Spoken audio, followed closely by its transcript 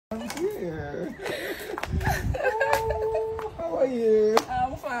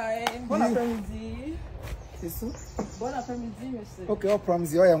après-midi. C'est ça? Bon après-midi, monsieur. Ok, on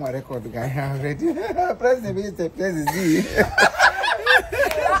prend you on my record, guy. Already. President, President.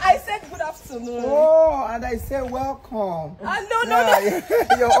 I said good afternoon. Oh, and I say welcome. No.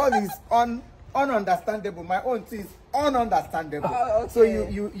 Your own is ununderstandable. My own is ununderstandable. Okay. So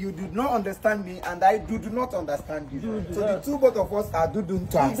you do not understand me, and I do not understand you. So the two both of us are do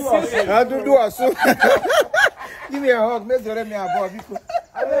to us. Do us. Give me a hug. Let's get me a bob.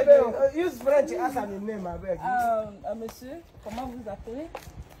 Use French as a name, I beg. Monsieur, comment vous appelez?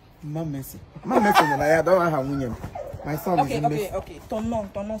 Mamessi, I don't have William. My son is in this. Okay. Ton nom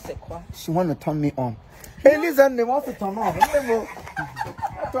c'est quoi? She want to turn me on. Hey, listen, they want to turn on. Sir,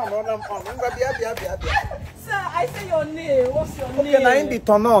 I say your name. What's your name? Okay, now in the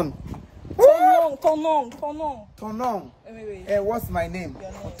turn on. Ton nom. Wait. Hey, what's my name?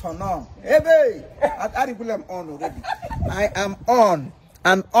 Turn on. Hey, babe. I am on already. I am on.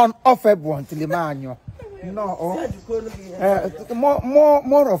 And on off everyone till the man. No,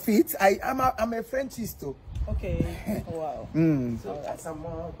 more of it. I'm a Frenchist too. Okay. Wow. So that's some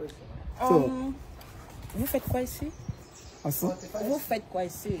more questions. Vous faites quoi ici? Vous faites quoi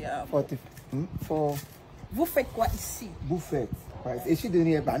ici? Vous faites quoi ici? Buffet. Et je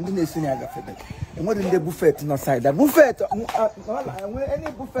donne pas. On dit c'est une affaire. Et moi donne des buffets non side. Buffet.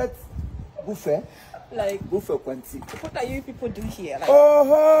 Any buffet. Like buffet quanti. What are you people doing here? Like,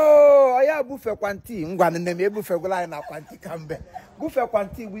 I have buffet quanti. Ngwana name buffet go line na quanti kambe. Buffet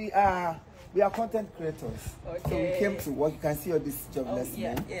quanti we are content creators. Okay. So we came to work. You can see all these jobless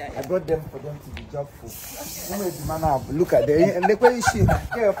men. Yeah. I brought them for them to be job-full. Look at them. And look where you see.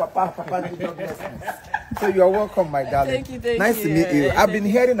 Papa do joblessness. So you are welcome, my darling. Thank you. Nice to meet you. I've been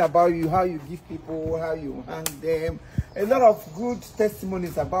hearing about you, how you give people, how you hang them. A lot of good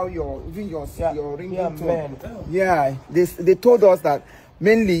testimonies about your ringing tone. Yeah, they told us that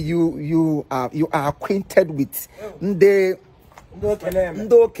mainly you are acquainted with the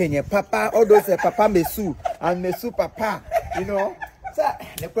Ndo Kenya Papa, all those Papa Mesu and Mesu Papa, you know. So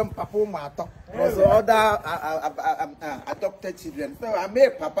Papa Mato was other adopted children. So I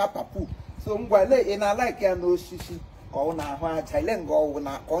made Papa Papu. So in I like no shishi or na Thailand go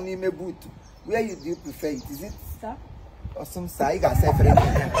na only me boot. Where do you prefer it? Is it or some side? You got say friend.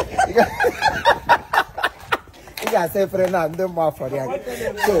 You got say friend and no more for you.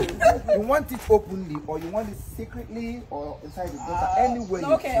 So you want it openly or you want it secretly or inside the bottle anywhere.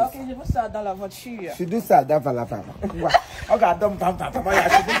 Okay. Je veux ça dans la voiture. Je dis ça dans la voiture. Okay, don't papa. Je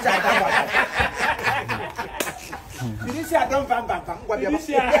dis ça dans la voiture. Je dis ça dans la voiture.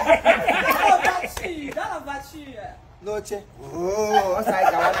 Dans la voiture. Noche. Oh, ça y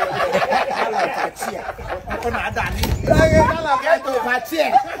est, dans la voiture. On a dans la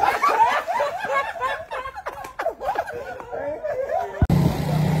voiture.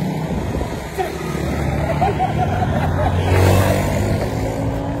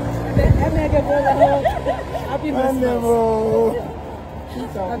 Happy Christmas.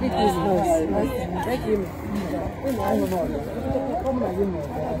 Happy Christmas. Thank you.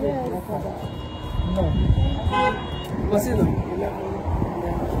 What's it? So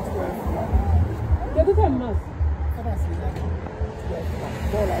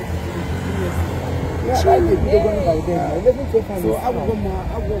I will go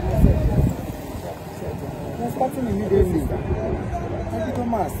myself. That's starting immediately. Thank you,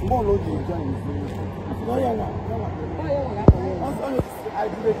 Thomas. More load you join. No, I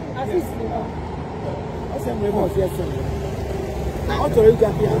do it. I said, we must yes, sir. How to reach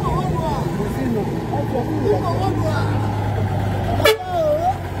up here?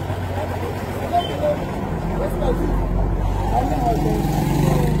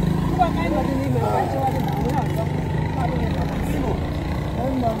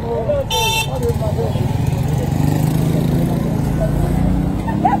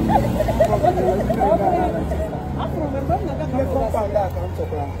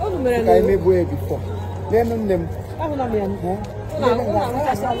 I may wear before. Then them.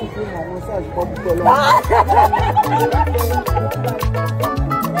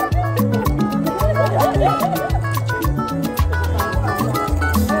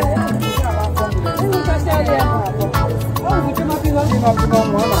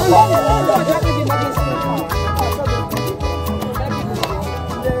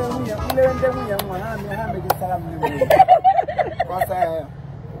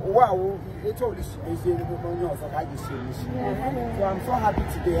 Wow, it's all this so I'm so happy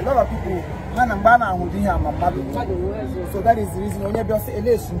today. A lot of people so that is the reason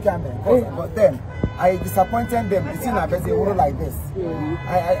but then I disappointed them. It's in a busy world like this.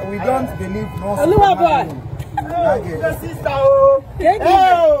 We don't believe no.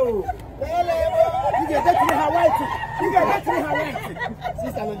 You get that Hawaii. You get that Hawaii.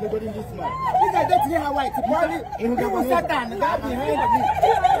 Sister, I'm going this man. You get that Hawaii. You will Satan that behind me.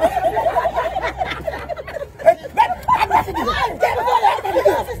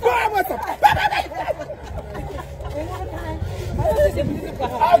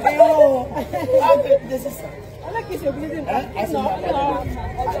 This is I like you bleeding. I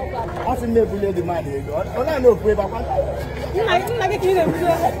see me bleed the man. I know pray back. You like it.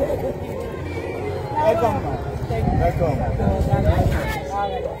 Welcome.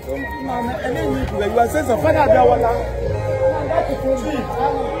 And then you are saying some father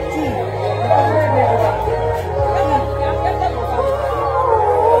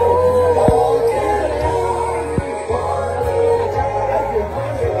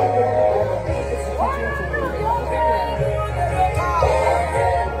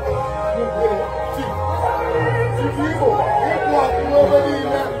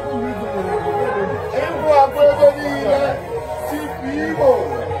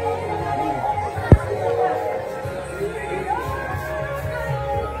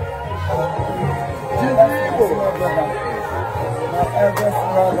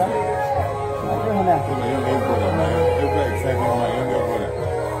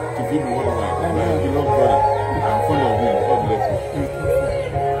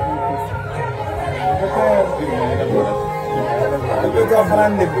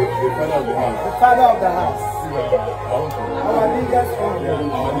The father of the house. Our biggest uncle.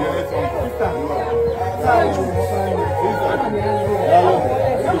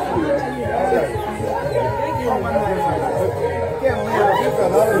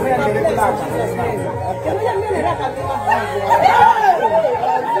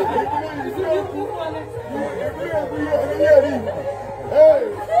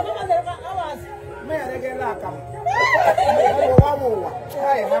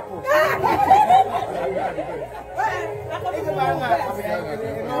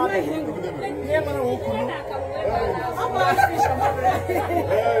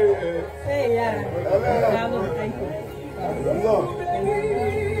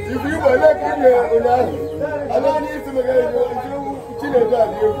 If you were like I don't need to make a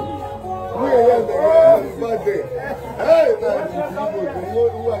we are birthday. Hey,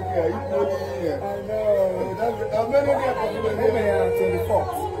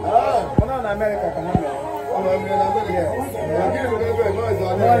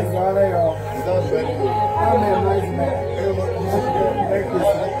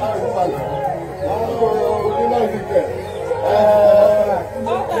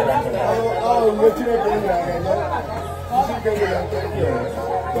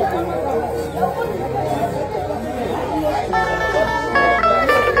 I'm